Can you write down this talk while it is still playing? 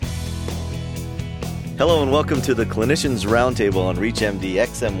Hello and welcome to the Clinicians Roundtable on ReachMD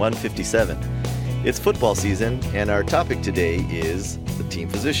XM 157. It's football season, and our topic today is the team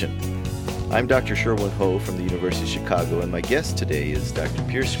physician. I'm Dr. Sherwin Ho from the University of Chicago, and my guest today is Dr.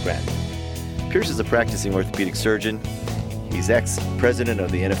 Pierce Scranton. Pierce is a practicing orthopedic surgeon. He's ex-president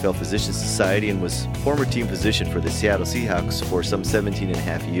of the NFL Physicians Society and was former team physician for the Seattle Seahawks for some 17 and a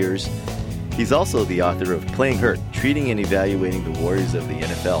half years. He's also the author of Playing Hurt, Treating and Evaluating the Warriors of the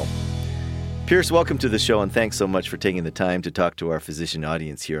NFL. Pierce, welcome to the show, and thanks so much for taking the time to talk to our physician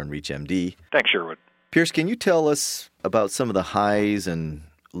audience here on ReachMD. Thanks, Sherwood. Pierce, can you tell us about some of the highs and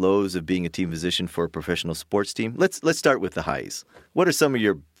lows of being a team physician for a professional sports team? Let's start with the highs. What are some of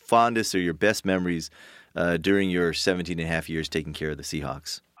your fondest or your best memories during your 17 and a half years taking care of the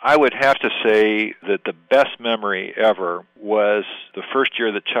Seahawks? I would have to say that the best memory ever was the first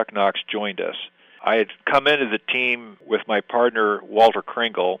year that Chuck Knox joined us. I had come into the team with my partner, Walter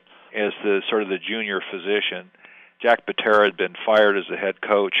Kringle, as the sort of the junior physician. Jack Patera had been fired as the head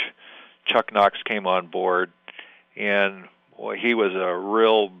coach. Chuck Knox came on board, and boy, he was a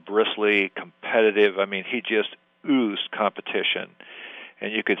real bristly, competitive, he just oozed competition.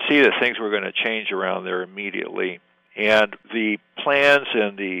 And you could see that things were going to change around there immediately. And the plans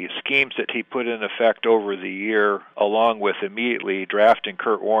and the schemes that he put in effect over the year, along with immediately drafting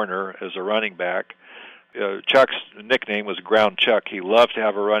Kurt Warner as a running back. Chuck's nickname was Ground Chuck. He loved to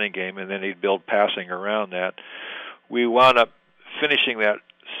have a running game, and then he'd build passing around that. We wound up finishing that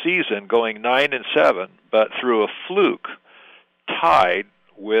season going 9-7, but through a fluke, tied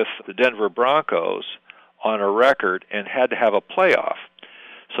with the Denver Broncos on a record and had to have a playoff.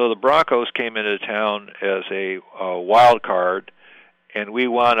 So the Broncos came into town as a wild card, and we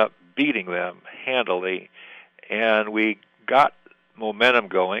wound up beating them handily, and we got momentum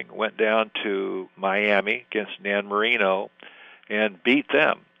going, went down to Miami against Dan Marino, and beat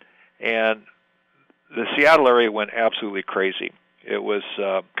them. And the Seattle area went absolutely crazy. It was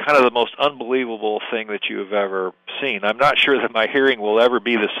kind of the most unbelievable thing that you've ever seen. I'm not sure that my hearing will ever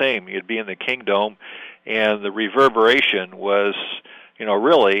be the same. You'd be in the Kingdome, and the reverberation was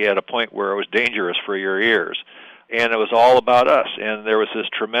really at a point where it was dangerous for your ears. And it was all about us, and there was this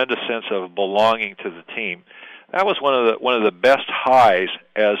tremendous sense of belonging to the team. That was one of the best highs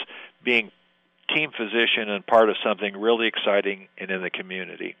as being team physician and part of something really exciting and in the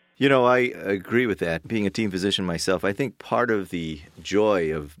community. I agree with that. Being a team physician myself, I think part of the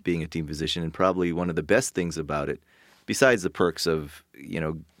joy of being a team physician, and probably one of the best things about it, besides the perks of,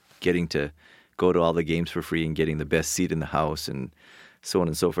 getting to go to all the games for free and getting the best seat in the house and so on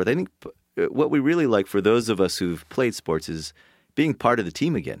and so forth. I think what we really like for those of us who've played sports is being part of the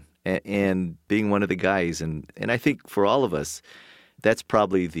team again and being one of the guys. And I think for all of us, that's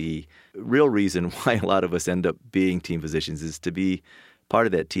probably the real reason why a lot of us end up being team physicians, is to be part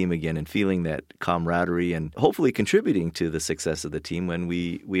of that team again and feeling that camaraderie and hopefully contributing to the success of the team when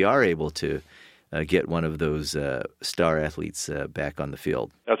we are able to get one of those star athletes back on the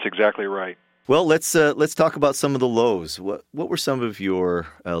field. That's exactly right. Well, let's talk about some of the lows. What were some of your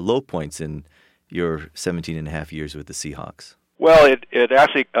low points in your 17 and a half years with the Seahawks? Well, it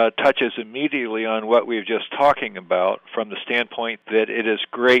actually touches immediately on what we were just talking about from the standpoint that it is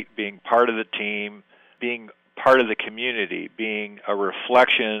great being part of the team, being part of the community, being a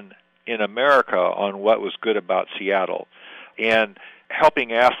reflection in America on what was good about Seattle, and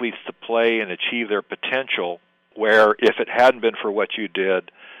helping athletes to play and achieve their potential, where if it hadn't been for what you did,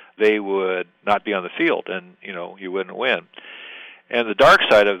 they would not be on the field, and you wouldn't win. And the dark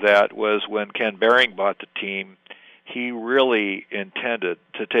side of that was when Ken Behring bought the team, he really intended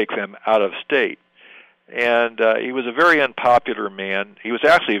to take them out of state. And he was a very unpopular man. He was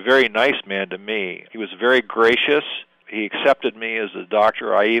actually a very nice man to me. He was very gracious. He accepted me as a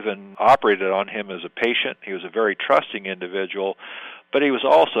doctor. I even operated on him as a patient. He was a very trusting individual. But he was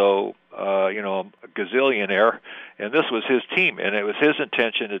also, a gazillionaire, and this was his team, and it was his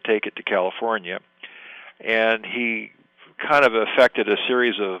intention to take it to California. And he kind of effected a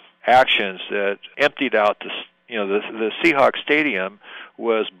series of actions that emptied out the Seahawks Stadium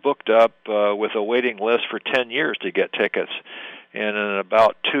was booked up with a waiting list for 10 years to get tickets. And in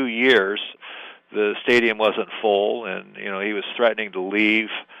about 2 years, the stadium wasn't full, and he was threatening to leave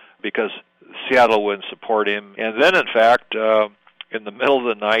because Seattle wouldn't support him. And then, in fact, in the middle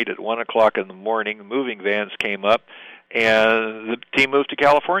of the night at 1 o'clock in the morning, moving vans came up, and the team moved to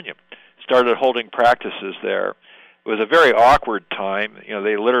California, started holding practices there. It was a very awkward time.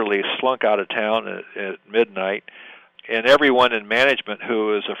 They literally slunk out of town at midnight, and everyone in management who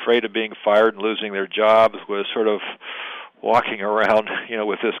was afraid of being fired and losing their jobs was sort of walking around,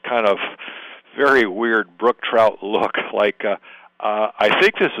 with this kind of very weird brook trout look, like I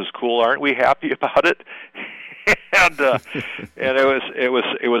think this is cool. Aren't we happy about it? and it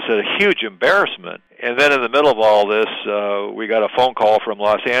was a huge embarrassment. And then in the middle of all this, we got a phone call from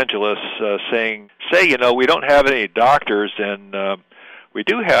Los Angeles saying, we don't have any doctors, and we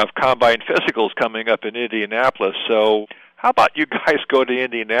do have combine physicals coming up in Indianapolis. So how about you guys go to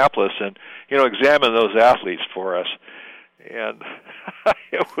Indianapolis and examine those athletes for us? And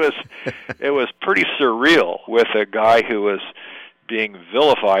it was pretty surreal with a guy who was being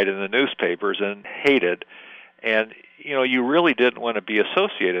vilified in the newspapers and hated. And, you really didn't want to be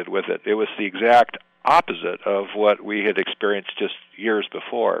associated with it. It was the exact opposite of what we had experienced just years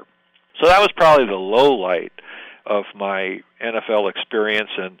before. So that was probably the low light of my NFL experience.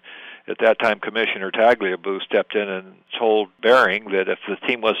 And at that time, Commissioner Tagliabue stepped in and told Bering that if the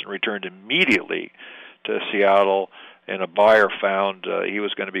team wasn't returned immediately to Seattle and a buyer found, he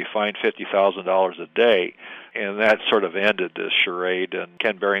was going to be fined $50,000 a day. And that sort of ended this charade, and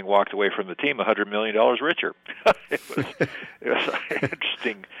Ken Bering walked away from the team $100 million richer. It was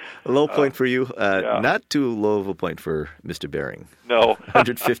interesting. A low point for you, not too low of a point for Mr. Bering. No.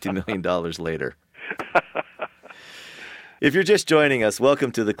 $150 million later. If you're just joining us,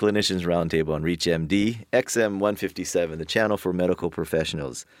 welcome to the Clinicians Roundtable on ReachMD, XM 157, the channel for medical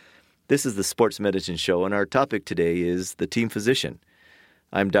professionals. This is the Sports Medicine Show, and our topic today is the team physician.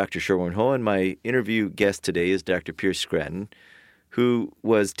 I'm Dr. Sherwin Ho, and my interview guest today is Dr. Pierce Scranton, who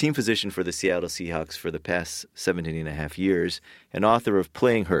was team physician for the Seattle Seahawks for the past 17 and a half years, and author of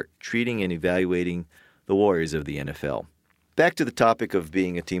Playing Hurt, Treating and Evaluating the Warriors of the NFL. Back to the topic of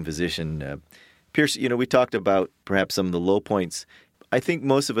being a team physician, Pierce, we talked about perhaps some of the low points. I think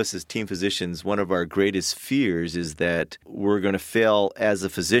most of us as team physicians, one of our greatest fears is that we're going to fail as a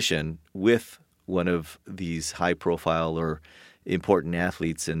physician with one of these high-profile or important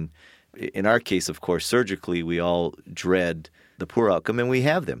athletes. And in our case, of course, surgically, we all dread the poor outcome, and we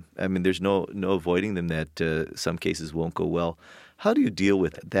have them. I mean, there's no avoiding them that some cases won't go well. How do you deal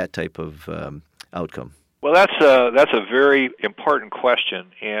with that type of outcome? Well, that's a very important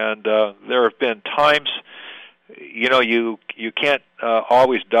question, and there have been times, you can't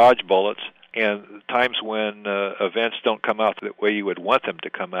always dodge bullets, and times when events don't come out the way you would want them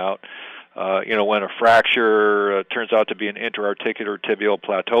to come out. When a fracture turns out to be an interarticular tibial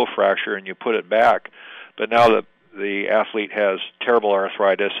plateau fracture and you put it back, but now the athlete has terrible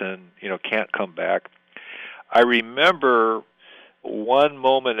arthritis and, can't come back. I remember one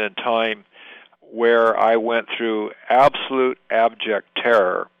moment in time where I went through absolute abject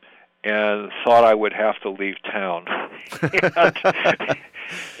terror and thought I would have to leave town.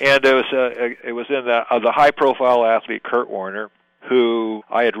 and it was in the high-profile athlete Kurt Warner, who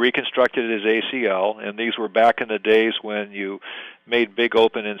I had reconstructed his ACL, and these were back in the days when you made big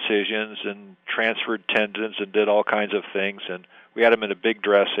open incisions and transferred tendons and did all kinds of things, and we had him in a big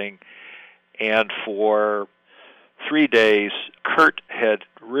dressing. And for 3 days, Kurt had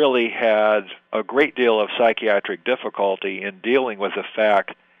really had a great deal of psychiatric difficulty in dealing with the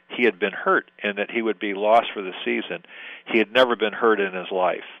fact he had been hurt and that he would be lost for the season. He had never been hurt in his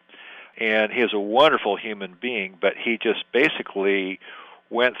life. And he is a wonderful human being, but he just basically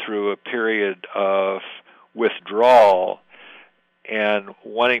went through a period of withdrawal and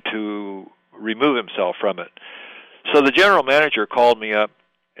wanting to remove himself from it. So the general manager called me up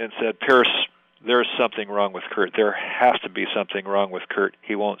and said, Pierce, there's something wrong with Kurt. There has to be something wrong with Kurt.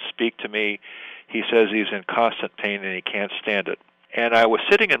 He won't speak to me. He says he's in constant pain and he can't stand it. And I was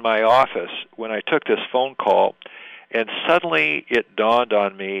sitting in my office when I took this phone call, and suddenly it dawned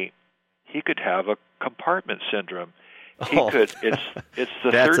on me, he could have a compartment syndrome. It's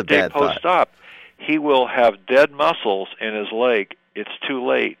the third day post-op. He will have dead muscles in his leg. It's too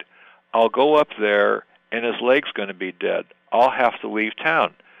late. I'll go up there, and his leg's going to be dead. I'll have to leave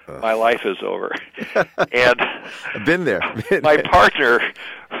town. My life is over. And I've been there. My partner,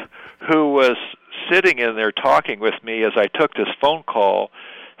 who was sitting in there talking with me as I took this phone call,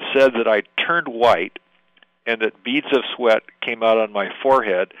 said that I turned white and that beads of sweat came out on my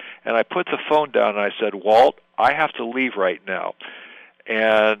forehead. And I put the phone down and I said, Walt, I have to leave right now.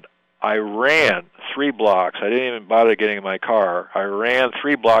 And I ran 3 blocks. I didn't even bother getting in my car. I ran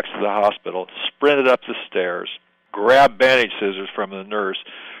 3 blocks to the hospital, sprinted up the stairs, grabbed bandage scissors from the nurse,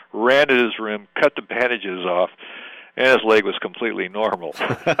 ran to his room, cut the bandages off, and his leg was completely normal.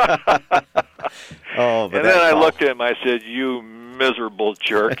 And then I looked at him, I said, you miserable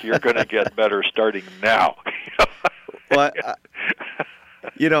jerk, you're going to get better starting now. Well,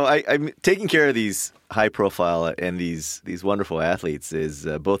 I'm taking care of these high-profile and these wonderful athletes is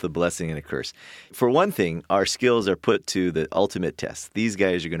both a blessing and a curse. For one thing, our skills are put to the ultimate test. These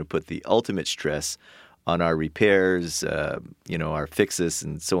guys are going to put the ultimate stress on our repairs, our fixes,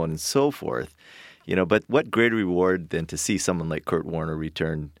 and so on and so forth. But what greater reward than to see someone like Kurt Warner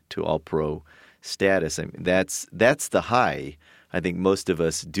return to All-Pro status? I mean, that's the high. I think most of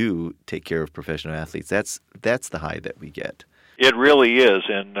us do take care of professional athletes. That's the high that we get. It really is.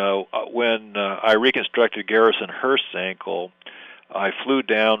 And when I reconstructed Garrison Hurst's ankle, I flew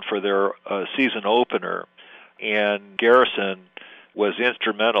down for their season opener, and Garrison was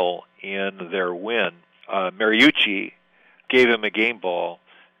instrumental in their win. Mariucci gave him a game ball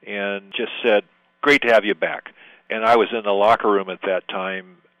and just said, "Great to have you back." And I was in the locker room at that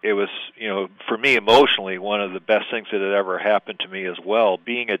time. It was, for me emotionally, one of the best things that had ever happened to me as well,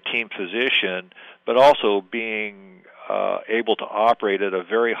 being a team physician, but also being able to operate at a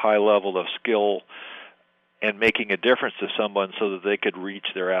very high level of skill and making a difference to someone so that they could reach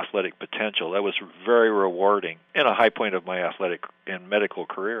their athletic potential. That was very rewarding and a high point of my athletic and medical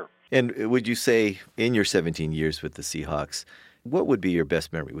career. And would you say, in your 17 years with the Seahawks, what would be your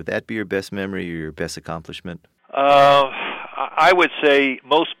best memory? Would that be your best memory or your best accomplishment? I would say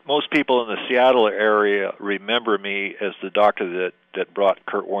most people in the Seattle area remember me as the doctor that brought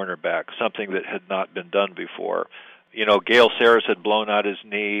Kurt Warner back, something that had not been done before. Gale Sayers had blown out his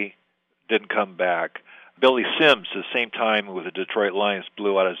knee, didn't come back. Billy Sims, the same time with the Detroit Lions,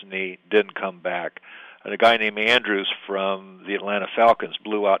 blew out his knee, didn't come back. And a guy named Andrews from the Atlanta Falcons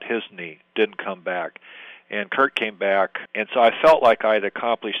blew out his knee, didn't come back. And Kurt came back, and so I felt like I had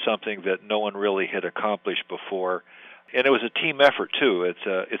accomplished something that no one really had accomplished before. And it was a team effort, too.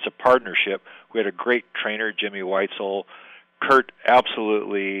 It's a partnership. We had a great trainer, Jimmy Weitzel. Kurt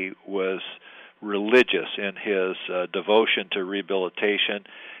absolutely was religious in his devotion to rehabilitation.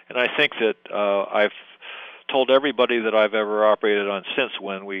 And I think that I've told everybody that I've ever operated on since,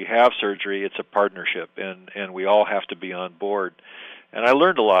 when we have surgery, it's a partnership, and we all have to be on board. And I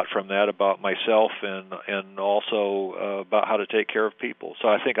learned a lot from that about myself and also about how to take care of people. So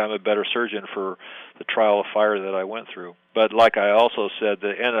I think I'm a better surgeon for the trial of fire that I went through. But like I also said,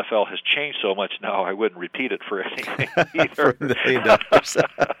 the NFL has changed so much now, I wouldn't repeat it for anything either. For $1 million.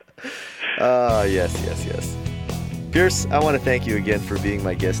 Yes. Pierce, I want to thank you again for being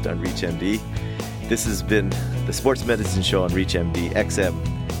my guest on ReachMD. This has been the Sports Medicine Show on ReachMD XM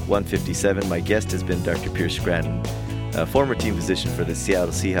 157. My guest has been Dr. Pierce Scranton, a former team physician for the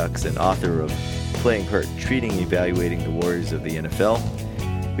Seattle Seahawks and author of Playing Hurt, Treating and Evaluating the Warriors of the NFL.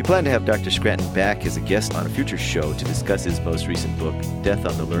 We plan to have Dr. Scranton back as a guest on a future show to discuss his most recent book, Death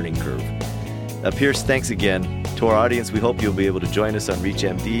on the Learning Curve. Pierce, thanks again. To our audience, we hope you'll be able to join us on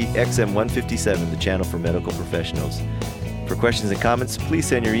ReachMD XM 157, the channel for medical professionals. For questions and comments, please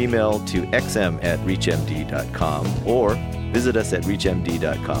send your email to xm@reachmd.com or visit us at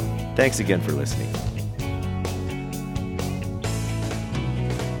reachmd.com. Thanks again for listening.